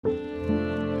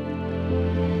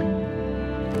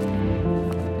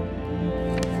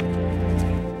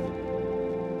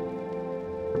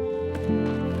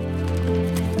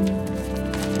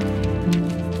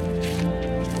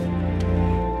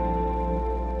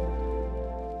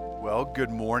Well,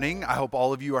 good morning. I hope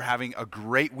all of you are having a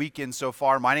great weekend so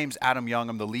far. My name's Adam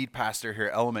Young. I'm the lead pastor here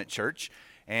at Element Church.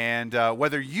 And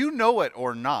whether you know it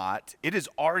or not, it has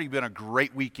already been a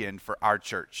great weekend for our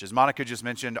church. As Monica just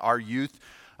mentioned, our youth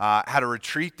had a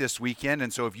retreat this weekend.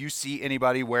 And so if you see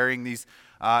anybody wearing these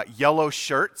yellow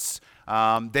shirts,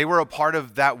 they were a part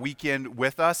of that weekend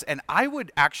with us. And I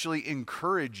would actually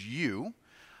encourage you,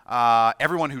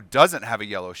 everyone who doesn't have a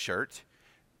yellow shirt,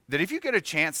 that if you get a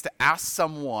chance to ask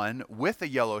someone with a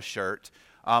yellow shirt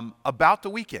about the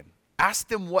weekend, ask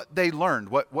them what they learned,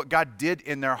 what God did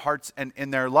in their hearts and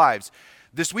in their lives.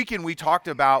 This weekend we talked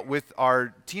about with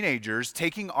our teenagers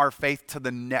taking our faith to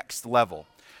the next level.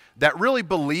 That really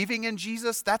believing in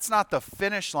Jesus, that's not the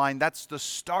finish line, that's the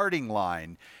starting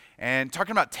line. And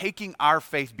talking about taking our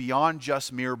faith beyond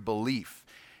just mere belief.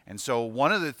 And so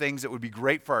one of the things that would be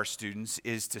great for our students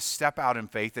is to step out in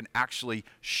faith and actually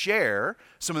share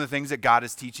some of the things that God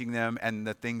is teaching them and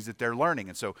the things that they're learning.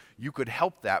 And so you could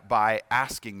help that by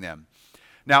asking them.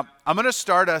 Now, I'm going to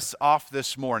start us off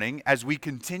this morning as we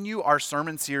continue our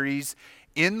sermon series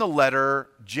in the letter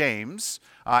James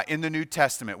in the New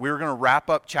Testament. We're going to wrap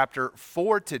up chapter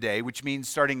 4 today, which means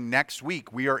starting next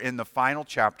week, we are in the final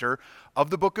chapter of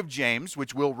the book of James,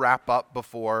 which we'll wrap up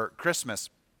before Christmas.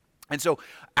 And so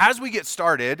as we get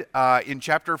started in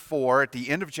chapter 4, at the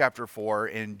end of chapter 4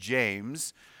 in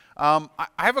James, I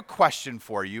have a question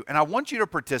for you, and I want you to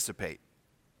participate.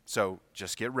 So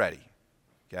just get ready,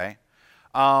 okay?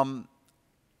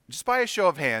 Just by a show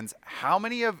of hands, how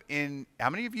many of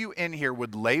you in here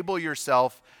would label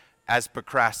yourself as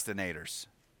procrastinators?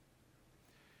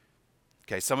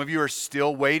 Okay, some of you are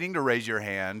still waiting to raise your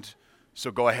hand,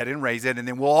 so go ahead and raise it, and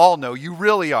then we'll all know you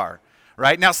really are,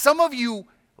 right? Now, some of you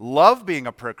love being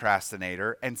a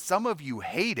procrastinator, and some of you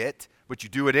hate it, but you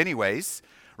do it anyways,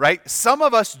 right? Some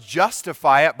of us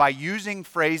justify it by using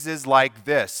phrases like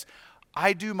this: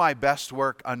 I do my best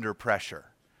work under pressure,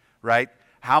 right?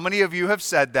 How many of you have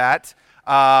said that?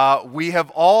 We have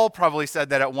all probably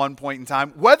said that at one point in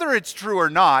time. Whether it's true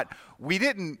or not, we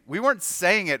weren't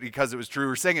saying it because it was true.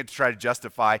 We're saying it to try to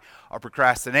justify our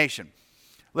procrastination.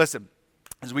 Listen,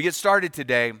 as we get started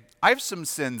today, I have some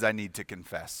sins I need to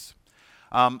confess.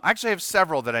 I actually have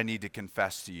several that I need to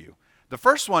confess to you. The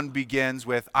first one begins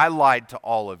with, I lied to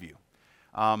all of you.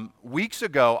 Weeks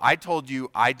ago, I told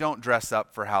you I don't dress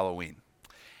up for Halloween.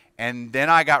 And then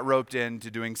I got roped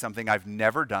into doing something I've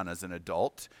never done as an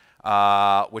adult,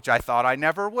 which I thought I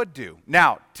never would do.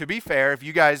 Now, to be fair, if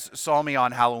you guys saw me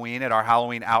on Halloween at our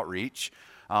Halloween outreach,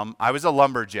 I was a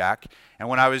lumberjack. And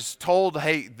when I was told,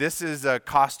 hey, this is a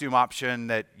costume option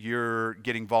that you're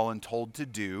getting voluntold to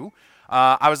do,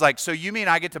 I was like, so you mean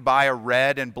I get to buy a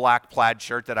red and black plaid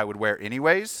shirt that I would wear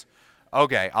anyways?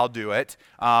 Okay, I'll do it.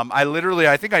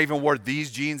 I think I even wore these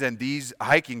jeans and these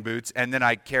hiking boots, and then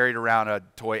I carried around a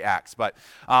toy axe. But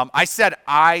I said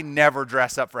I never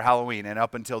dress up for Halloween, and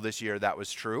up until this year that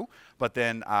was true. But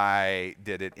then I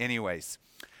did it anyways.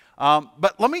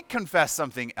 But let me confess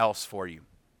something else for you.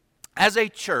 As a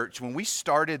church, when we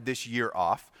started this year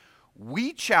off,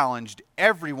 we challenged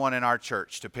everyone in our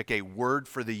church to pick a word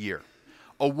for the year.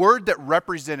 A word that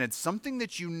represented something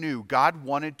that you knew God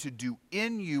wanted to do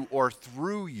in you or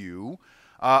through you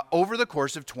over the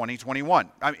course of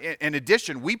 2021. In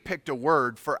addition, we picked a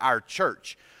word for our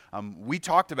church. We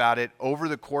talked about it over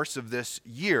the course of this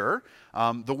year,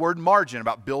 the word margin,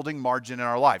 about building margin in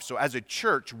our life. So as a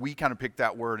church, we kind of picked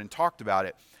that word and talked about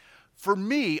it. For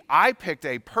me, I picked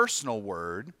a personal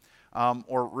word,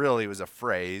 or really it was a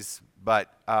phrase,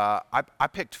 but I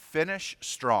picked finish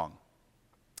strong.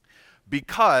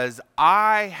 Because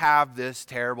I have this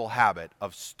terrible habit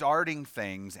of starting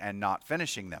things and not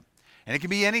finishing them. And it can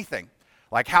be anything,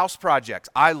 like house projects.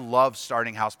 I love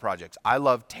starting house projects. I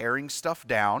love tearing stuff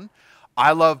down.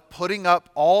 I love putting up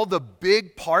all the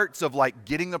big parts of like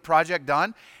getting the project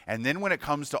done. And then when it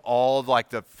comes to all of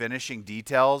like the finishing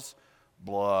details,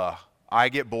 blah, I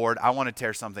get bored. I want to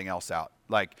tear something else out.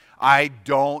 Like, I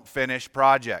don't finish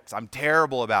projects. I'm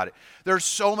terrible about it. There's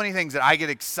so many things that I get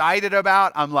excited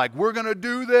about. I'm like, we're going to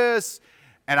do this.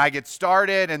 And I get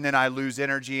started, and then I lose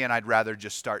energy, and I'd rather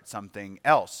just start something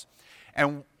else.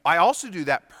 And I also do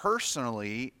that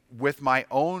personally with my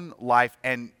own life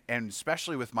and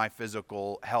especially with my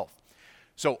physical health.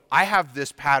 So I have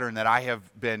this pattern that I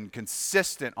have been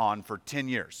consistent on for 10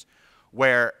 years,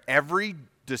 where every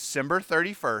December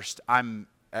 31st, I'm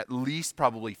at least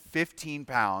probably 15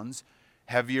 pounds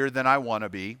heavier than I want to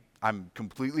be. I'm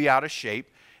completely out of shape.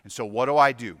 And so what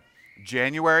do?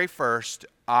 January 1st,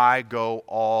 I go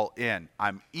all in.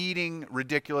 I'm eating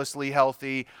ridiculously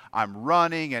healthy. I'm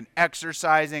running and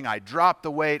exercising. I drop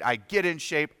the weight. I get in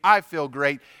shape. I feel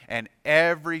great. And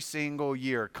every single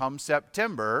year, come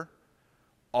September,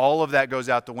 all of that goes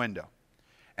out the window.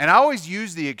 And I always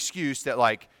use the excuse that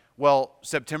well,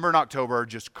 September and October are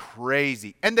just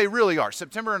crazy. And they really are.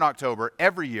 September and October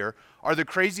every year are the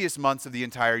craziest months of the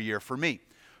entire year for me.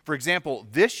 For example,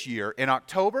 this year in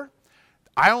October,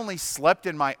 I only slept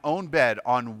in my own bed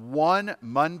on one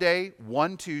Monday,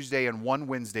 one Tuesday, and one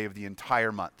Wednesday of the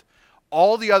entire month.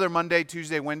 All the other Monday,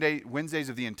 Tuesday, Wednesdays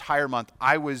of the entire month,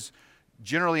 I was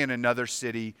generally in another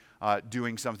city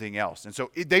doing something else. And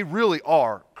so they really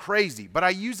are crazy. But I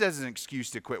use that as an excuse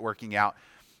to quit working out.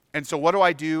 And so what do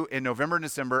I do in November and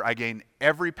December? I gain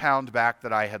every pound back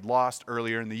that I had lost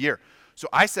earlier in the year. So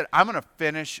I said, I'm going to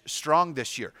finish strong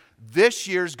this year. This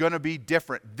year's going to be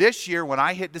different. This year, when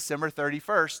I hit December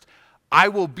 31st, I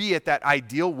will be at that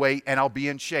ideal weight and I'll be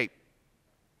in shape.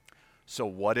 So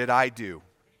what did I do?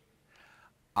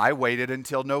 I waited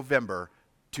until November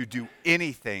to do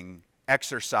anything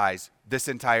exercise this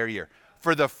entire year.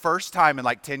 For the first time in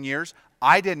 10 years,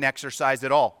 I didn't exercise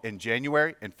at all in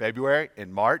January, in February,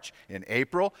 in March, in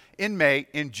April, in May,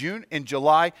 in June, in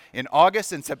July, in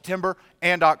August, in September,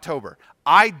 and October.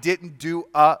 I didn't do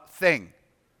a thing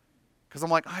because I'm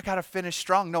like, I got to finish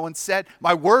strong. No one said,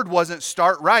 my word wasn't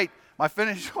start right. My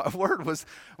phrase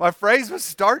was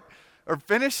start or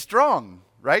finish strong,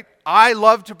 right? I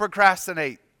love to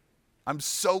procrastinate. I'm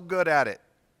so good at it.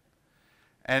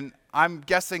 And I'm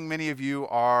guessing many of you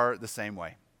are the same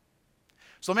way.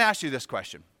 So let me ask you this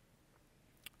question.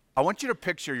 I want you to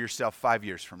picture yourself 5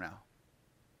 years from now.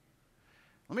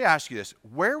 Let me ask you this.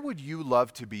 Where would you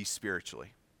love to be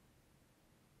spiritually?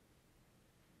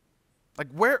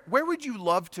 Where would you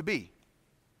love to be?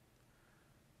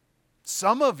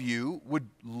 Some of you would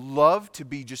love to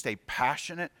be just a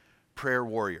passionate prayer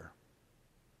warrior.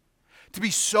 To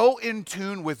be so in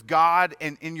tune with God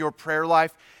and in your prayer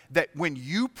life that when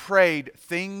you prayed,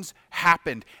 things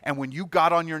happened. And when you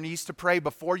got on your knees to pray,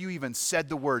 before you even said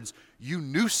the words, you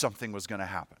knew something was going to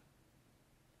happen.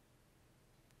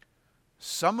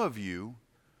 Some of you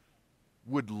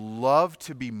would love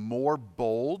to be more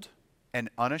bold and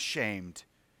unashamed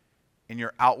in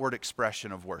your outward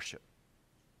expression of worship.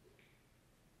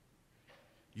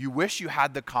 You wish you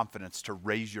had the confidence to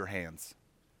raise your hands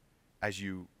as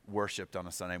you worshiped on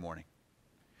a Sunday morning.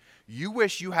 You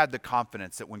wish you had the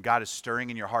confidence that when God is stirring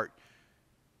in your heart,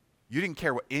 you didn't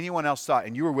care what anyone else thought,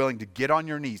 and you were willing to get on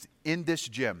your knees in this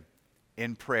gym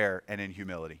in prayer and in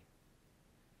humility.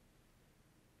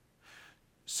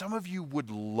 Some of you would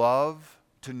love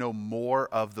to know more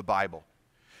of the Bible.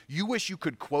 You wish you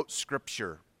could quote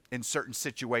scripture in certain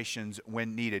situations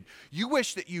when needed. You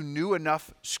wish that you knew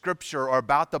enough scripture or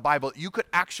about the Bible, you could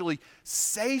actually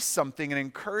say something and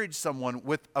encourage someone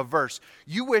with a verse.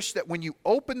 You wish that when you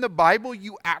opened the Bible,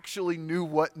 you actually knew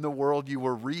what in the world you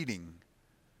were reading.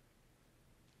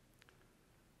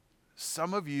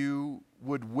 Some of you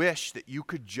would wish that you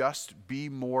could just be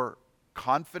more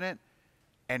confident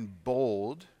and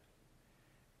bold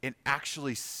in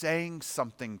actually saying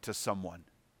something to someone.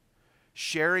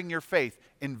 Sharing your faith,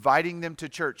 inviting them to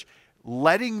church,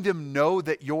 letting them know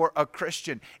that you're a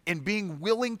Christian, and being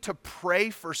willing to pray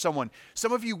for someone.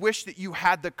 Some of you wish that you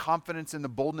had the confidence and the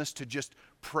boldness to just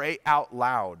pray out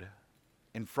loud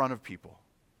in front of people.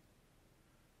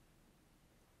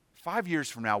 5 years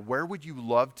from now, where would you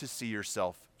love to see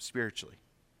yourself spiritually?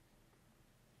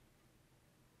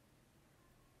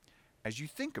 As you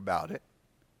think about it,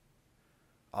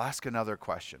 I'll ask another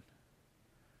question.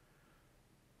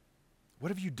 What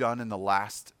have you done in the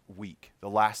last week, the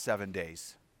last 7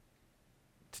 days,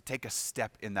 to take a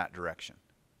step in that direction?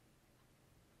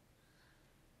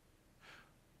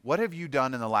 What have you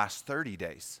done in the last 30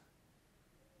 days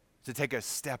to take a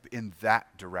step in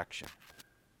that direction?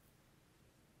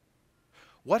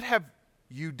 What have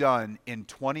you done in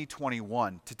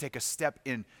 2021 to take a step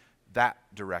in that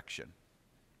direction?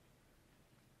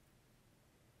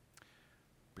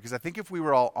 Because I think if we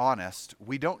were all honest,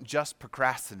 we don't just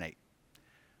procrastinate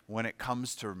when it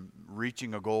comes to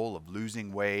reaching a goal of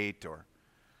losing weight or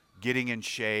getting in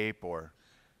shape, or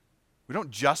we don't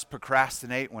just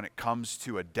procrastinate when it comes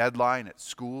to a deadline at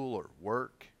school or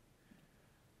work.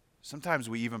 Sometimes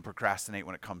we even procrastinate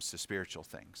when it comes to spiritual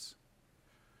things,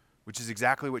 which is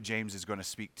exactly what James is going to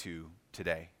speak to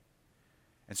today.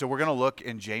 And so we're going to look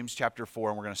in James chapter 4,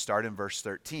 and we're going to start in verse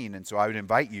 13. And so I would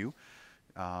invite you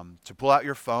to pull out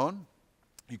your phone.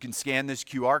 You can scan this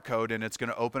QR code, and it's going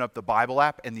to open up the Bible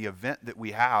app and the event that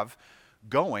we have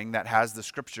going that has the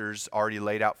scriptures already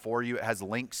laid out for you. It has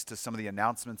links to some of the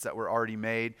announcements that were already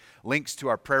made, links to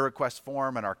our prayer request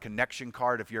form and our connection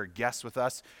card. If you're a guest with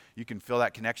us, you can fill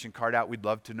that connection card out. We'd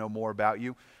love to know more about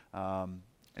you.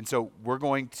 And so we're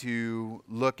going to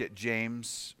look at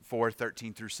James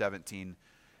 4:13 through 17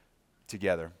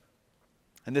 together.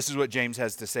 And this is what James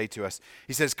has to say to us.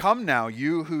 He says, "Come now,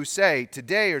 you who say,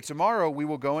 today or tomorrow we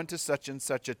will go into such and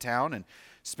such a town and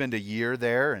spend a year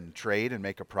there and trade and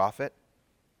make a profit.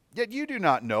 Yet you do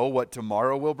not know what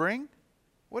tomorrow will bring.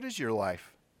 What is your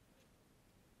life?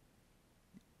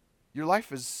 Your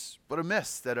life is but a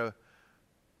mist that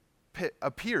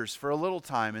appears for a little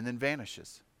time and then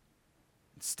vanishes.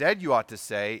 Instead, you ought to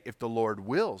say, if the Lord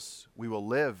wills, we will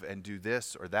live and do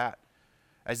this or that.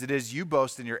 As it is, you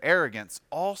boast in your arrogance.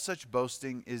 All such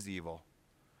boasting is evil.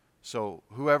 So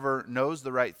whoever knows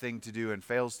the right thing to do and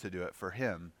fails to do it, for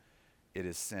him it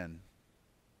is sin."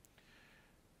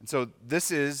 And so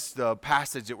this is the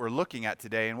passage that we're looking at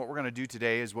today. And what we're going to do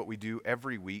today is what we do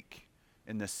every week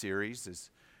in this series.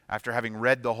 Is after having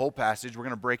read the whole passage, we're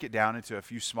going to break it down into a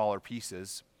few smaller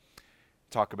pieces,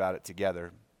 talk about it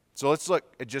together. So let's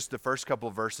look at just the first couple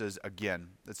of verses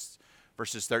again. That's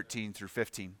verses 13 through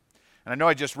 15. And I know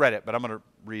I just read it, but I'm going to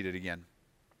read it again.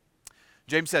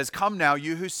 James says, "Come now,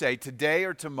 you who say, today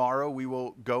or tomorrow we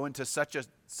will go into such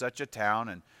a town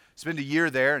and spend a year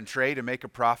there and trade and make a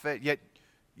profit. Yet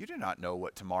you do not know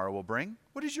what tomorrow will bring.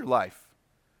 What is your life?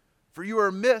 For you are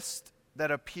a mist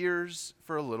that appears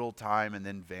for a little time and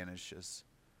then vanishes.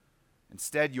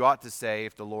 Instead, you ought to say,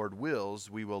 if the Lord wills,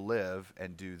 we will live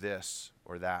and do this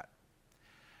or that."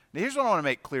 Now, here's what I want to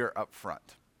make clear up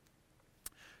front.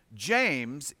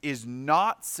 James is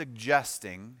not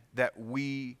suggesting that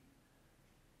we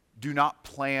do not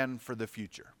plan for the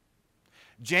future.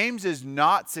 James is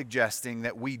not suggesting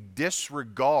that we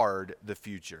disregard the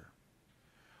future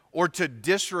or to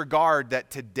disregard that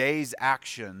today's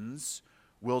actions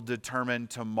will determine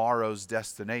tomorrow's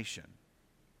destination.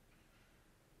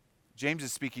 James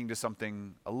is speaking to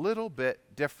something a little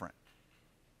bit different.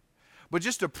 But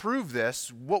just to prove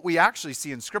this, what we actually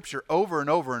see in Scripture over and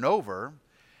over and over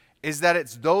is that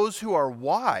it's those who are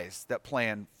wise that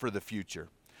plan for the future.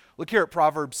 Look here at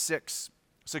Proverbs 6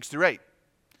 through 8.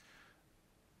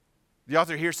 The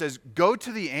author here says, "Go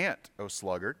to the ant, O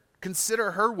sluggard,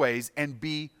 consider her ways and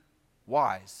be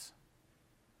wise.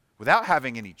 Without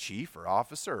having any chief or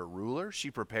officer or ruler,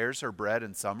 she prepares her bread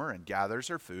in summer and gathers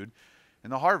her food in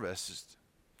the harvest."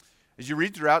 As you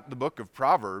read throughout the book of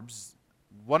Proverbs,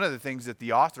 one of the things that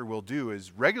the author will do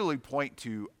is regularly point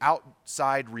to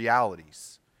outside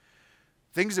realities,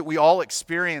 things that we all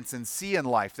experience and see in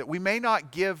life that we may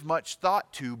not give much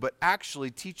thought to, but actually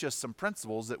teach us some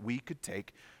principles that we could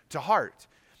take to heart.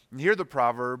 And here the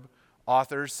proverb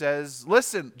author says,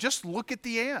 listen, just look at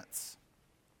the ants.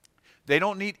 They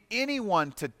don't need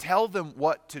anyone to tell them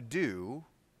what to do.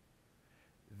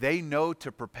 They know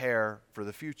to prepare for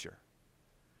the future.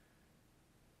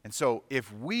 And so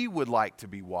if we would like to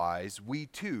be wise, we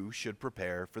too should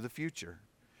prepare for the future.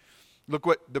 Look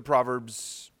what the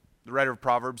writer of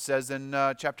Proverbs says in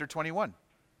chapter 21.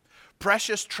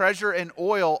 "Precious treasure and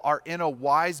oil are in a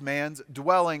wise man's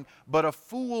dwelling, but a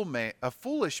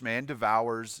foolish man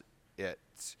devours it."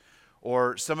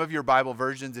 Or some of your Bible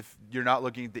versions, if you're not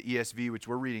looking at the ESV, which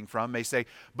we're reading from, may say,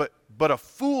 but a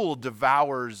fool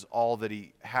devours all that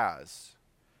he has.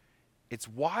 It's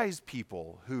wise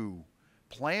people who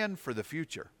plan for the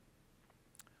future,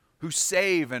 who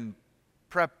save and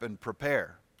prep and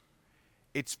prepare.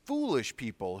 It's foolish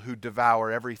people who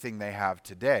devour everything they have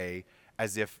today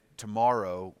as if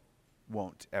tomorrow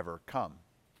won't ever come.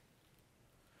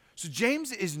 So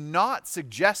James is not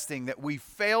suggesting that we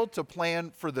fail to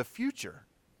plan for the future,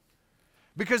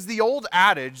 because the old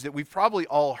adage that we've probably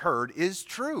all heard is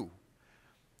true,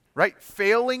 right?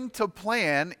 Failing to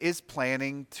plan is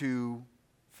planning to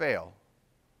fail.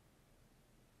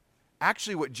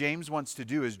 Actually, what James wants to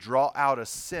do is draw out a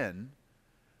sin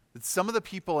that some of the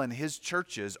people in his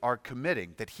churches are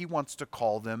committing, that he wants to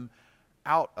call them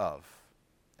out of.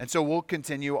 And so we'll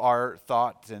continue our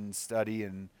thought and study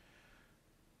and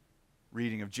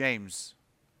reading of James.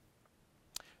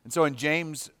 And so in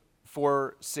James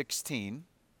 4:16,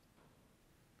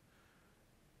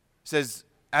 it says,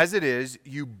 "As it is,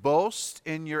 you boast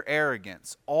in your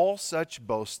arrogance. All such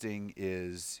boasting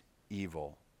is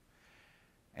evil."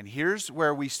 And here's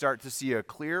where we start to see a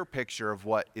clear picture of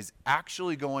what is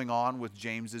actually going on with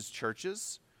James's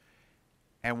churches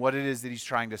and what it is that he's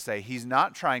trying to say. He's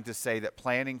not trying to say that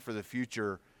planning for the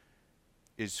future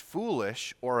is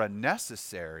foolish or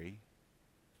unnecessary.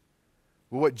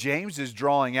 But what James is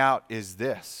drawing out is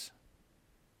this: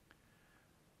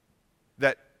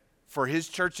 that for his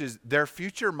churches, their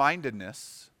future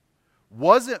mindedness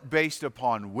wasn't based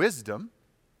upon wisdom,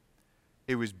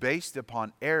 it was based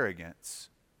upon arrogance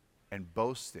and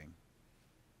boasting.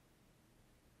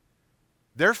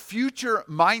 Their future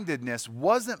mindedness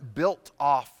wasn't built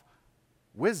off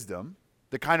wisdom,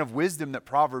 the kind of wisdom that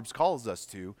Proverbs calls us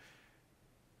to.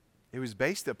 It was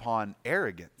based upon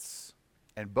arrogance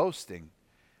and boasting.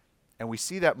 And we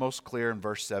see that most clear in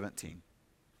verse 17.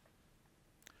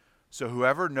 So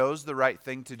whoever knows the right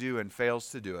thing to do and fails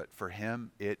to do it, for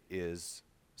him it is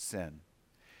sin.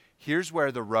 Here's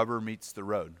where the rubber meets the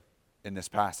road in this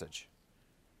passage.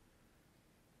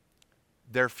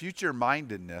 Their future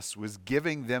mindedness was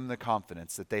giving them the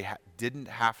confidence that they didn't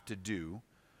have to do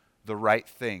the right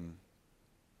thing,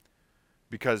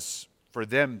 because for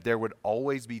them there would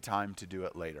always be time to do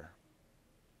it later.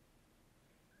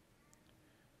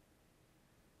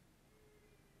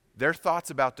 Their thoughts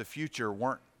about the future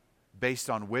weren't based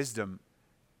on wisdom,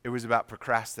 it was about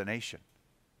procrastination.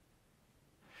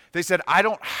 They said, I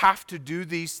don't have to do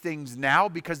these things now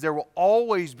because there will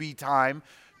always be time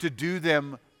to do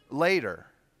them later.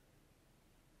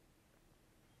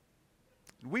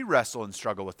 We wrestle and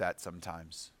struggle with that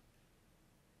sometimes.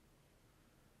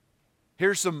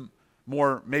 Here's some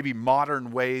more maybe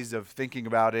modern ways of thinking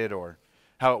about it or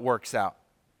how it works out.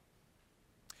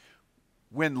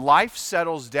 When life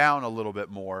settles down a little bit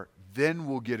more, then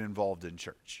we'll get involved in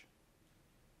church.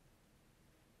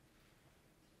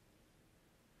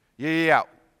 Yeah.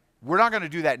 We're not going to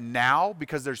do that now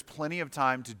because there's plenty of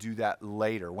time to do that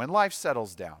later when life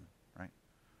settles down, right?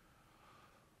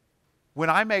 When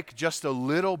I make just a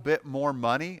little bit more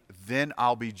money, then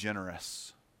I'll be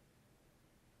generous.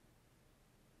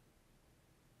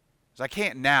 So I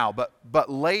can't now, but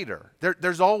later.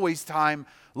 There's always time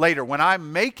later. When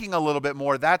I'm making a little bit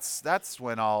more, that's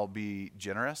when I'll be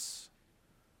generous.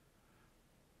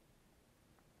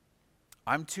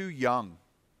 I'm too young.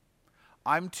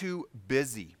 I'm too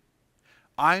busy.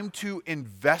 I'm too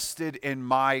invested in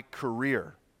my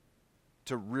career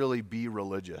to really be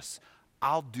religious.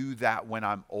 I'll do that when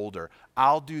I'm older.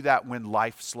 I'll do that when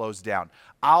life slows down.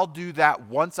 I'll do that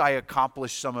once I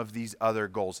accomplish some of these other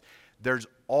goals. There's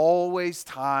always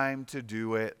time to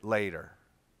do it later.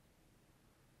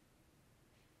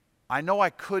 I know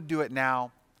I could do it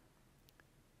now,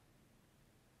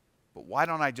 but why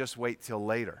don't I just wait till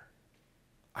later?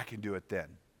 I can do it then.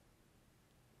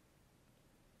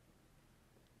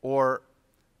 Or,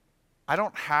 I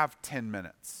don't have 10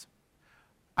 minutes.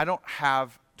 I don't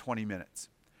have 20 minutes.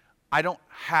 I don't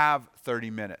have 30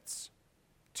 minutes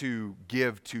to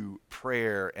give to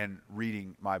prayer and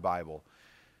reading my Bible.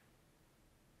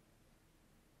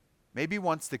 Maybe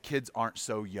once the kids aren't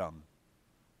so young.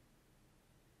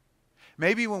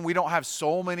 Maybe when we don't have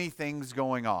so many things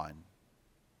going on.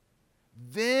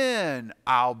 Then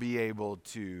I'll be able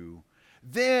to.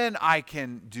 Then I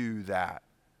can do that.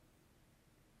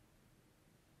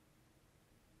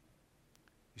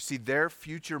 You see, their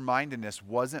future mindedness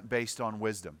wasn't based on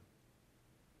wisdom.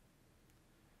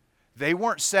 They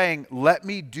weren't saying, let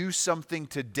me do something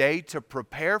today to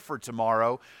prepare for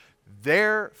tomorrow.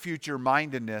 Their future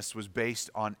mindedness was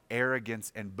based on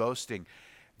arrogance and boasting.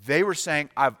 They were saying,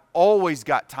 I've always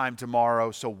got time tomorrow,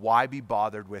 so why be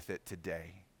bothered with it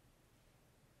today?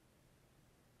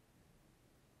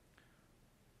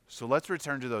 So let's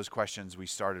return to those questions we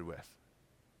started with.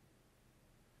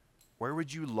 Where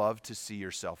would you love to see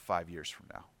yourself 5 years from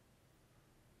now?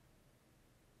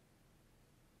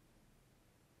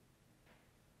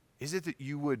 Is it that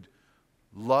you would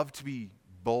love to be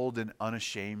bold and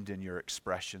unashamed in your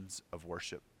expressions of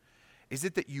worship? Is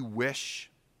it that you wish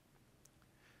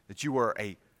that you were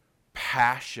a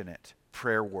passionate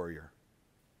prayer warrior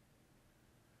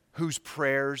whose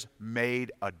prayers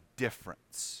made a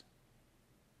difference?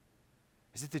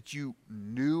 Is it that you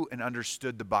knew and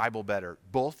understood the Bible better,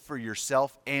 both for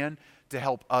yourself and to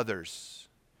help others?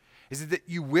 Is it that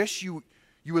you wish you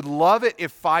would love it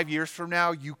if 5 years from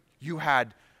now you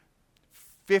had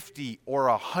 50 or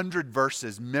 100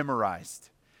 verses memorized?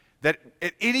 That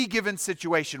at any given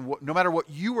situation, no matter what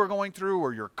you were going through,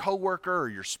 or your coworker, or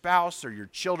your spouse, or your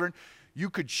children, you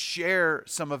could share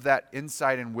some of that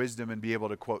insight and wisdom and be able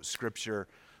to quote scripture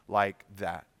like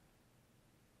that.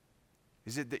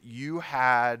 Is it that you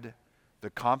had the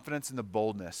confidence and the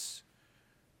boldness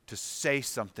to say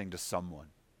something to someone?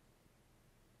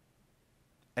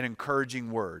 An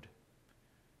encouraging word.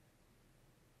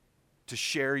 To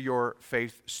share your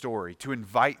faith story. To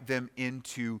invite them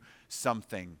into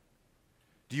something.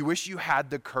 Do you wish you had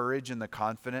the courage and the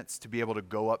confidence to be able to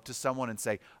go up to someone and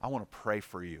say, I want to pray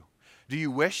for you? Do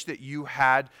you wish that you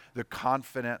had the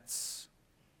confidence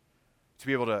to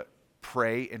be able to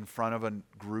pray in front of a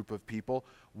group of people,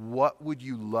 what would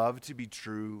you love to be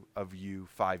true of you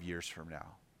 5 years from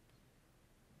now?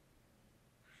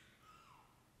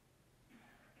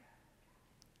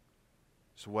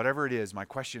 So whatever it is, my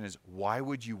question is, why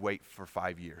would you wait for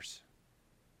 5 years?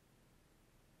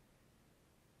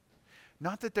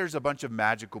 Not that there's a bunch of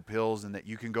magical pills and that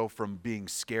you can go from being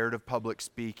scared of public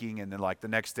speaking and then like the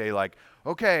next day like,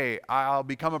 okay, I'll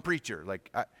become a preacher.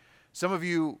 Some of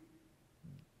you,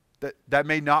 that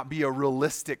may not be a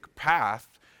realistic path,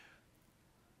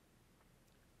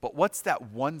 but what's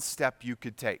that one step you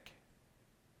could take?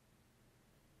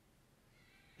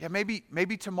 Yeah,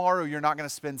 maybe tomorrow you're not going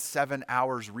to spend 7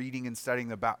 hours reading and studying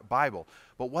the Bible,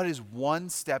 but what is one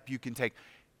step you can take?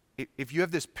 If you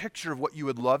have this picture of what you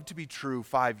would love to be true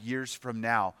 5 years from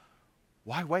now,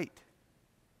 why wait?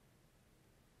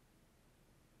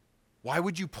 Why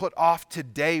would you put off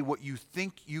today what you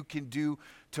think you can do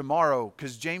tomorrow?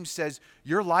 Because James says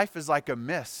your life is like a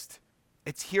mist.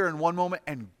 It's here in one moment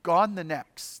and gone the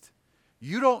next.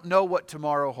 You don't know what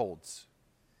tomorrow holds.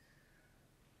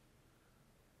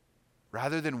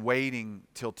 Rather than waiting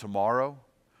till tomorrow,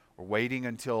 or waiting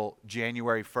until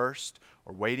January 1st,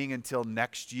 or waiting until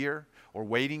next year, or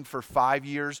waiting for 5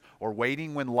 years, or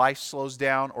waiting when life slows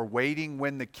down, or waiting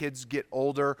when the kids get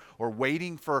older, or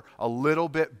waiting for a little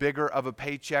bit bigger of a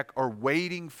paycheck, or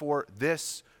waiting for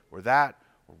this or that,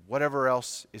 or whatever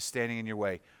else is standing in your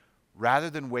way. Rather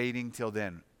than waiting till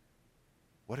then,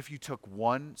 what if you took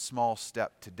one small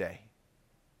step today?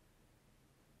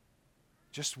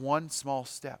 Just one small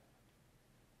step.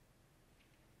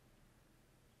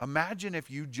 Imagine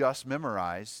if you just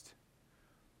memorized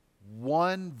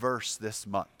one verse this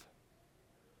month.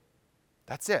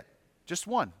 That's it. Just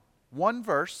one. One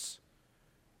verse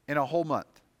in a whole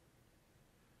month.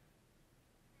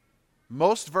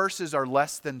 Most verses are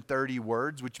less than 30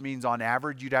 words, which means on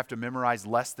average you'd have to memorize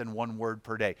less than 1 word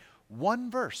per day. One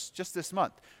verse just this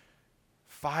month.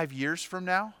 5 years from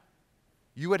now,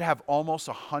 you would have almost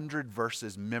 100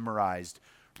 verses memorized,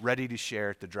 ready to share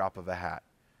at the drop of a hat.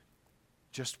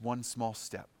 Just one small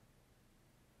step.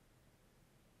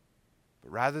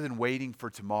 But rather than waiting for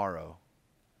tomorrow,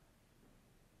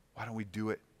 why don't we do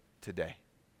it today?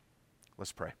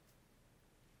 Let's pray.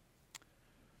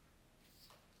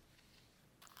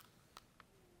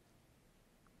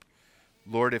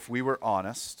 Lord, if we were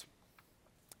honest,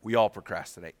 we all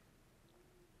procrastinate.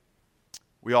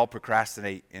 We all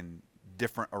procrastinate in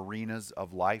different arenas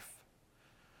of life.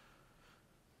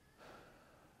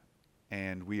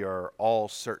 And we are all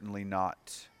certainly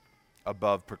not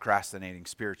above procrastinating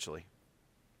spiritually.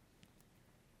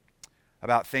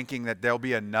 About thinking that there'll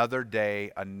be another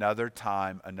day, another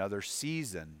time, another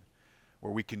season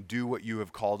where we can do what you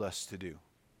have called us to do.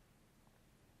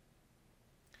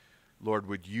 Lord,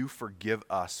 would you forgive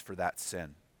us for that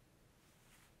sin?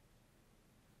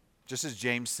 Just as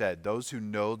James said, those who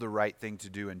know the right thing to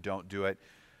do and don't do it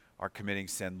are committing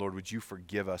sin. Lord, would you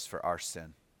forgive us for our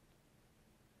sin?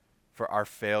 For our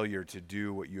failure to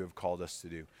do what you have called us to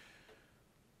do.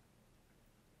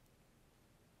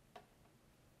 I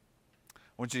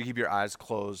want you to keep your eyes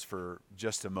closed for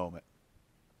just a moment.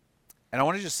 And I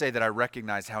want to just say that I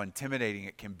recognize how intimidating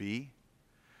it can be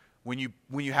when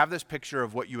you have this picture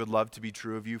of what you would love to be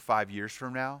true of you 5 years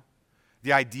from now.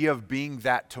 The idea of being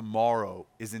that tomorrow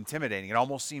is intimidating. It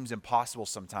almost seems impossible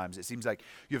sometimes. It seems like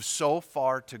you have so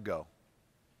far to go.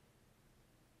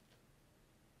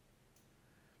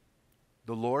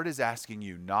 The Lord is asking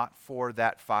you not for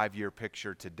that 5-year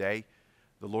picture today.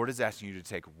 The Lord is asking you to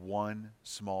take one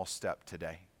small step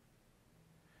today.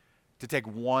 To take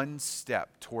one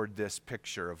step toward this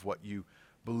picture of what you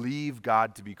believe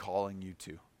God to be calling you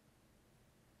to.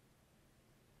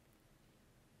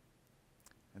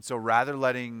 And so rather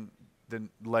letting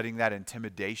that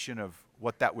intimidation of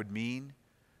what that would mean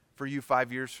for you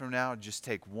 5 years from now, just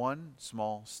take one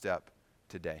small step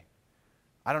today.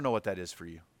 I don't know what that is for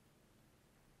you.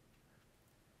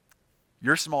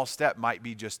 Your small step might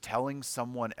be just telling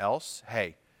someone else,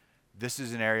 hey, this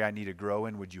is an area I need to grow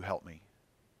in. Would you help me?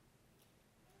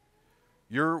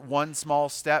 Your one small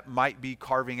step might be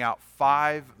carving out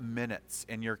 5 minutes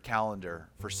in your calendar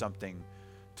for something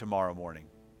tomorrow morning.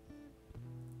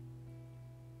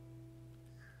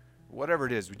 Whatever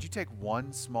it is, would you take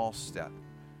one small step?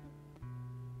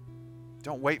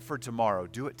 Don't wait for tomorrow.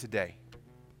 Do it today.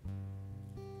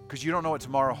 Because you don't know what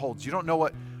tomorrow holds. You don't know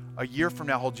what a year from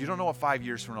now holds. You don't know what 5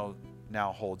 years from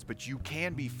now holds. But you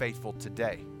can be faithful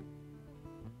today.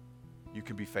 You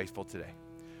can be faithful today.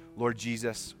 Lord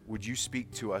Jesus, would you speak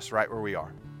to us right where we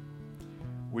are?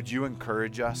 Would you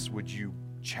encourage us? Would you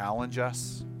challenge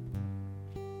us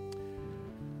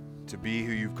to be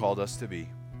who you've called us to be,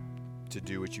 to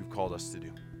do what you've called us to do.